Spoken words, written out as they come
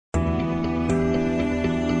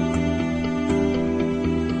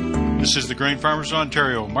This is the Grain Farmers of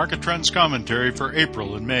Ontario Market Trends Commentary for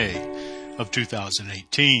April and May of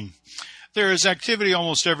 2018. There is activity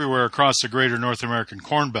almost everywhere across the greater North American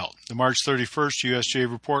Corn Belt. The March 31st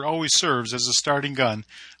USDA report always serves as a starting gun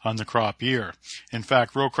on the crop year. In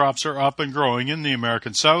fact, row crops are up and growing in the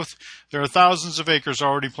American South. There are thousands of acres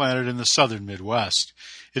already planted in the southern Midwest.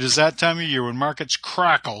 It is that time of year when markets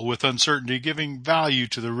crackle with uncertainty, giving value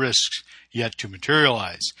to the risks yet to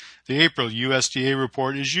materialize. The April USDA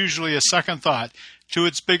report is usually a second thought to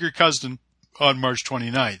its bigger cousin on March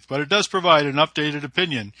 29th, but it does provide an updated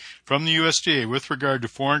opinion from the USDA with regard to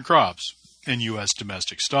foreign crops and U.S.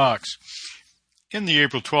 domestic stocks. In the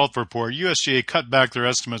April 12th report, USDA cut back their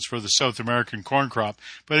estimates for the South American corn crop,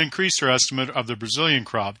 but increased their estimate of the Brazilian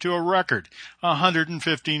crop to a record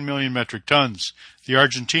 115 million metric tons. The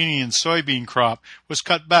Argentinian soybean crop was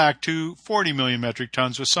cut back to 40 million metric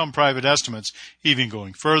tons, with some private estimates even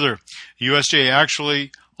going further. The USDA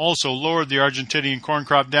actually also lowered the Argentinian corn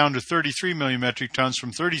crop down to 33 million metric tons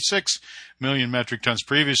from 36 million metric tons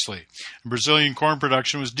previously. Brazilian corn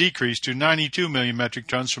production was decreased to 92 million metric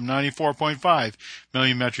tons from 94.5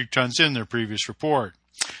 million metric tons in their previous report.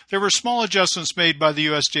 There were small adjustments made by the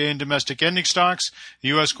USDA in domestic ending stocks. The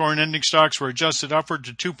U.S. corn ending stocks were adjusted upward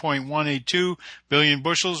to 2.182 billion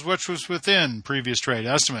bushels, which was within previous trade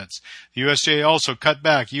estimates. The USDA also cut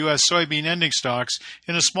back U.S. soybean ending stocks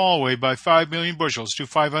in a small way by 5 million bushels to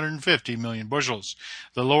 550 million bushels.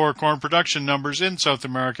 The lower corn production numbers in South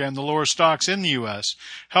America and the lower stocks in the U.S.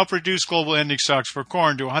 helped reduce global ending stocks for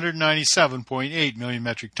corn to 197.8 million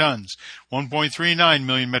metric tons, 1.39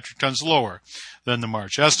 million metric tons lower than the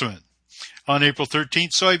March estimate. On April 13th,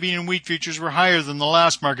 soybean and wheat futures were higher than the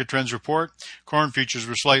last market trends report. Corn futures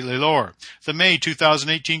were slightly lower. The May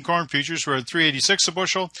 2018 corn futures were at $3.86 a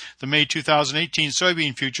bushel. The May 2018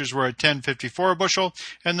 soybean futures were at $10.54 a bushel.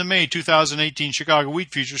 And the May 2018 Chicago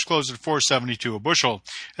wheat futures closed at $4.72 a bushel.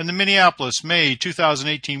 And the Minneapolis May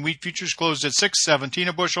 2018 wheat futures closed at $6.17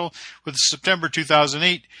 a bushel, with the September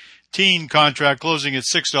 2018 contract closing at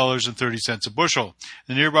 $6.30 a bushel.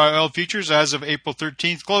 The nearby oil futures as of April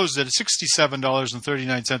 13th closed at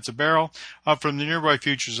 $67.39 a barrel, up from the nearby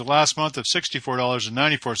futures of last month of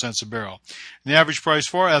 $64.94 a barrel. And the average price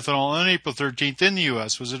for ethanol on April 13th in the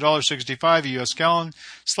U.S. was $1.65 a U.S. gallon,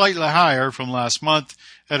 slightly higher from last month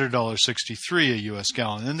at $1.63 a U.S.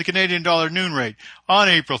 gallon. And the Canadian dollar noon rate on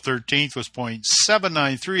April 13th was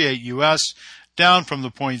 0.7938 U.S., down from the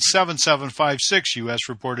 0.7756 U.S.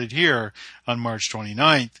 reported here on March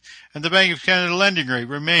 29th, and the Bank of Canada lending rate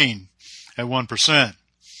remained at 1%.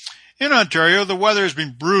 In Ontario, the weather has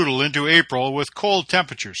been brutal into April with cold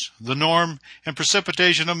temperatures, the norm, and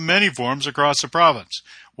precipitation of many forms across the province.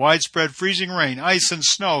 Widespread freezing rain, ice, and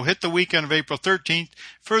snow hit the weekend of April 13th,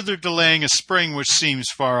 further delaying a spring which seems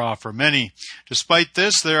far off for many. Despite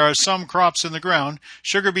this, there are some crops in the ground,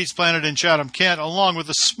 sugar beets planted in Chatham-Kent, along with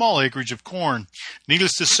a small acreage of corn.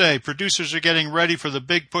 Needless to say, producers are getting ready for the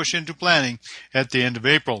big push into planting at the end of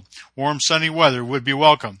April. Warm, sunny weather would be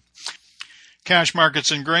welcome. Cash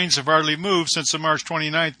markets and grains have hardly moved since the March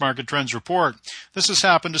 29th market trends report. This has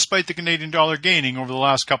happened despite the Canadian dollar gaining over the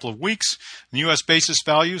last couple of weeks. The U.S. basis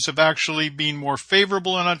values have actually been more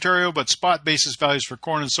favorable in Ontario, but spot basis values for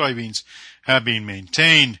corn and soybeans have been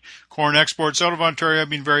maintained. Corn exports out of Ontario have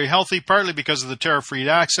been very healthy, partly because of the tariff-free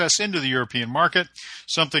access into the European market,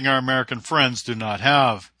 something our American friends do not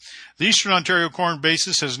have. The Eastern Ontario corn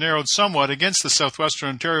basis has narrowed somewhat against the Southwestern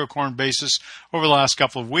Ontario corn basis over the last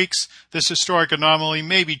couple of weeks. This historic anomaly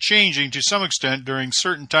may be changing to some extent during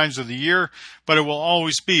certain times of the year, but it will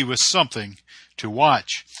always be with something to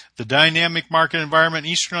watch. The dynamic market environment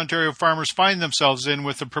Eastern Ontario farmers find themselves in,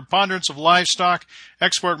 with the preponderance of livestock,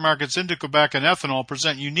 export markets into Quebec, and ethanol,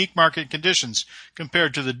 present unique market conditions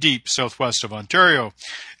compared to the deep southwest of Ontario.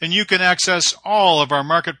 And you can access all of our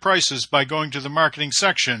market prices by going to the marketing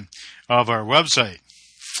section of our website.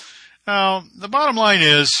 Now, the bottom line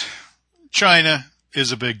is China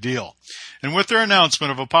is a big deal. And with their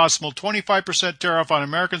announcement of a possible 25% tariff on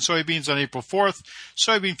American soybeans on April 4th,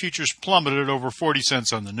 soybean futures plummeted over 40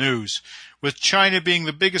 cents on the news. With China being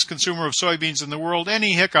the biggest consumer of soybeans in the world,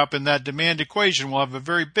 any hiccup in that demand equation will have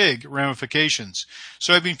very big ramifications.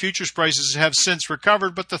 Soybean futures prices have since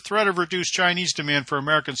recovered, but the threat of reduced Chinese demand for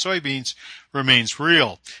American soybeans remains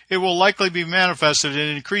real. It will likely be manifested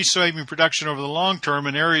in increased soybean production over the long term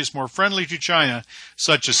in areas more friendly to China,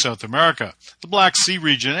 such as South America, the Black Sea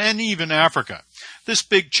region, and even Africa. This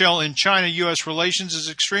big chill in China-U.S. relations is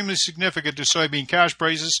extremely significant to soybean cash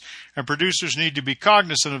prices, and producers need to be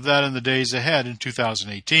cognizant of that in the days ahead in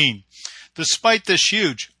 2018. Despite this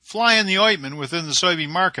huge fly in the ointment within the soybean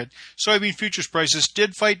market, soybean futures prices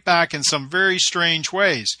did fight back in some very strange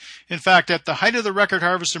ways. In fact, at the height of the record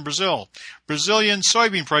harvest in Brazil, Brazilian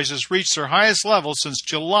soybean prices reached their highest level since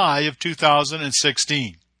July of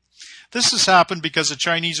 2016. This has happened because the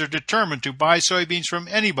Chinese are determined to buy soybeans from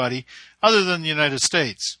anybody other than the United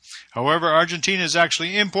States. However, Argentina is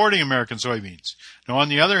actually importing American soybeans. Now, on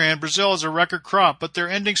the other hand, Brazil has a record crop, but their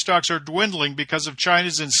ending stocks are dwindling because of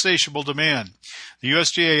China's insatiable demand. The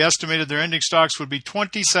USDA estimated their ending stocks would be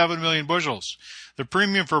 27 million bushels. The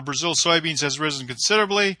premium for Brazil soybeans has risen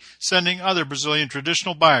considerably, sending other Brazilian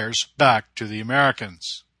traditional buyers back to the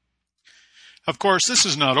Americans. Of course, this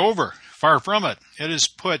is not over. Far from it. It has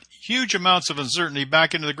put huge amounts of uncertainty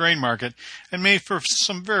back into the grain market and made for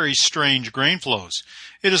some very strange grain flows.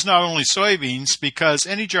 It is not only soybeans, because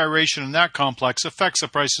any gyration in that complex affects the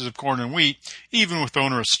prices of corn and wheat, even with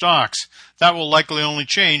onerous stocks. That will likely only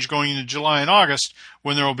change going into July and August,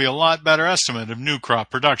 when there will be a lot better estimate of new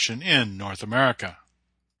crop production in North America.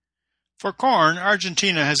 For corn,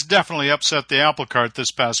 Argentina has definitely upset the apple cart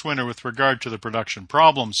this past winter with regard to the production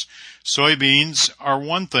problems. Soybeans are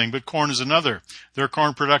one thing, but corn is another. Their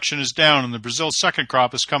corn production is down, and the Brazil second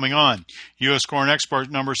crop is coming on. U.S. corn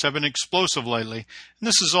export numbers have been explosive lately, and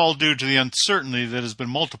this is all due to the uncertainty that has been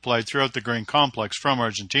multiplied throughout the grain complex from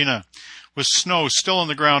Argentina. With snow still on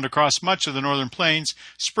the ground across much of the northern plains,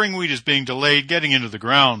 spring wheat is being delayed getting into the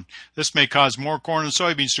ground. This may cause more corn and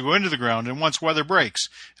soybeans to go into the ground and once weather breaks,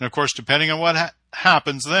 and of course depending on what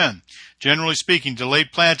happens then. Generally speaking,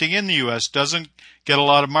 delayed planting in the U.S. doesn't get a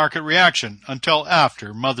lot of market reaction until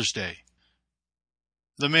after Mother's Day.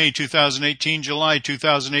 The May 2018-July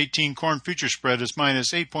 2018 corn future spread is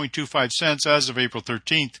minus 8.25 cents as of April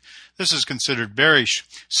 13th. This is considered bearish.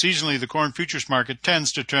 Seasonally, the corn futures market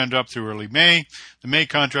tends to trend up through early May. The May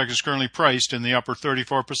contract is currently priced in the upper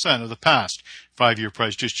 34% of the past 5-year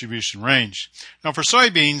price distribution range. Now for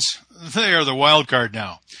soybeans, they are the wild card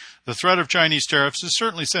now. The threat of Chinese tariffs has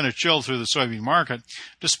certainly sent a chill through the soybean market.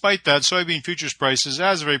 Despite that, soybean futures prices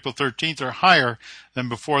as of April 13th are higher than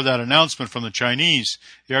before that announcement from the Chinese.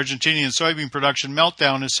 The Argentinian soybean production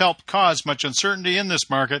meltdown has helped cause much uncertainty in this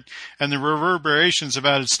market, and the reverberations have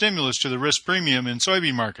added stimulus to the risk premium in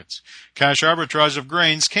soybean markets. Cash arbitrage of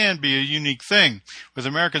grains can be a unique thing. With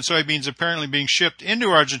American soybeans apparently being shipped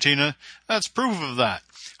into Argentina, that's proof of that.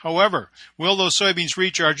 However, will those soybeans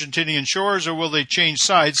reach Argentinian shores, or will they change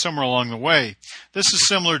sides somewhere along the way? This is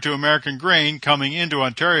similar to American grain coming into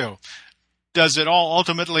Ontario. Does it all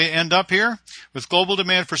ultimately end up here? With global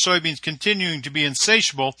demand for soybeans continuing to be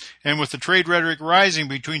insatiable, and with the trade rhetoric rising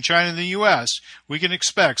between China and the U.S., we can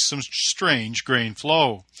expect some strange grain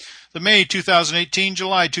flow. The May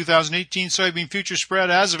 2018-July 2018 soybean future spread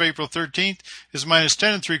as of April 13th is minus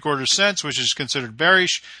 10 3/4 cents, which is considered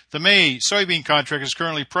bearish. The May soybean contract is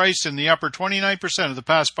currently priced in the upper 29% of the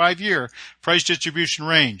past 5-year price distribution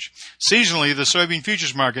range. Seasonally, the soybean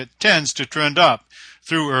futures market tends to trend up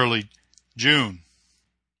through early June.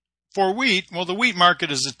 For wheat, well, the wheat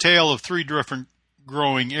market is a tale of 3 different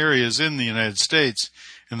growing areas in the United States.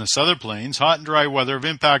 In the southern plains, hot and dry weather have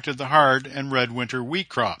impacted the hard and red winter wheat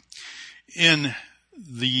crop. In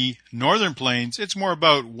the northern plains, it's more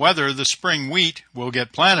about whether the spring wheat will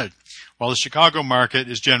get planted, while the Chicago market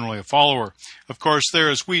is generally a follower. Of course, there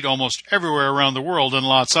is wheat almost everywhere around the world and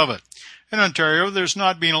lots of it. In Ontario, there's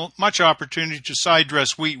not been much opportunity to side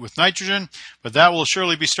dress wheat with nitrogen, but that will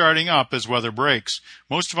surely be starting up as weather breaks.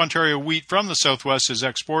 Most of Ontario wheat from the southwest is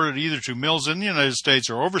exported either to mills in the United States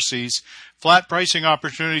or overseas. Flat pricing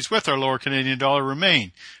opportunities with our lower Canadian dollar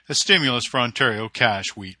remain a stimulus for Ontario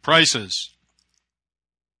cash wheat prices.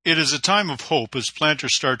 It is a time of hope as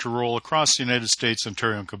planters start to roll across the United States,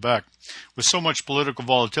 Ontario, and Quebec. With so much political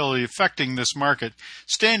volatility affecting this market,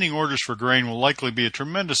 standing orders for grain will likely be a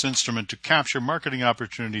tremendous instrument to capture marketing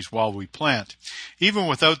opportunities while we plant. Even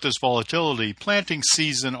without this volatility, planting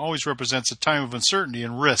season always represents a time of uncertainty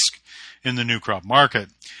and risk in the new crop market.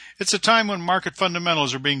 It's a time when market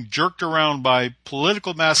fundamentals are being jerked around by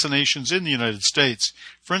political machinations in the United States.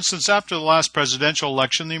 For instance, after the last presidential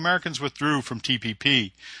election, the Americans withdrew from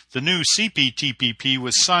TPP. The new CPTPP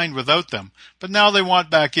was signed without them, but now they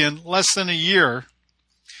want back in less than a year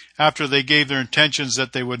after they gave their intentions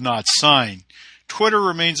that they would not sign. Twitter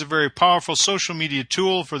remains a very powerful social media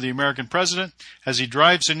tool for the American president as he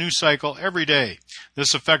drives a news cycle every day.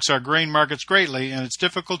 This affects our grain markets greatly, and it's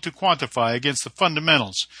difficult to quantify against the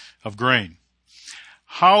fundamentals of grain.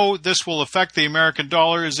 How this will affect the American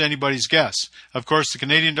dollar is anybody's guess. Of course, the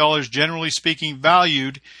Canadian dollar is generally speaking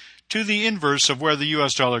valued to the inverse of where the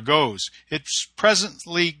U.S. dollar goes. It's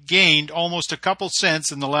presently gained almost a couple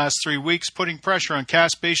cents in the last 3 weeks, putting pressure on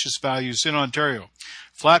cash basis values in Ontario.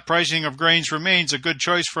 Flat pricing of grains remains a good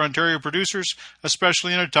choice for Ontario producers,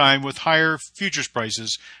 especially in a time with higher futures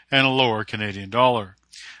prices and a lower Canadian dollar.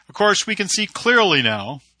 Of course, we can see clearly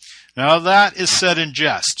now. Now that is said in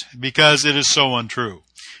jest, because it is so untrue.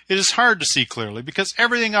 It is hard to see clearly because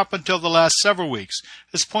everything up until the last several weeks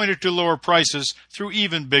has pointed to lower prices through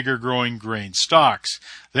even bigger growing grain stocks.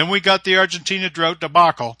 Then we got the Argentina drought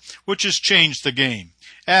debacle, which has changed the game.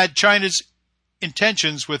 Add China's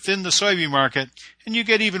intentions within the soybean market, and you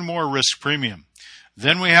get even more risk premium.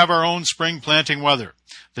 Then we have our own spring planting weather.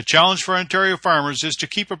 The challenge for Ontario farmers is to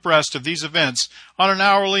keep abreast of these events on an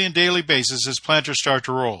hourly and daily basis as planters start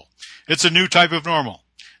to roll. It's a new type of normal.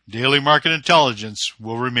 Daily market intelligence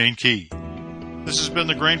will remain key. This has been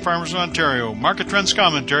the Grain Farmers of Ontario Market Trends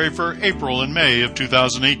Commentary for April and May of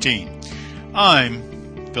 2018.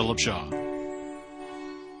 I'm Philip Shaw.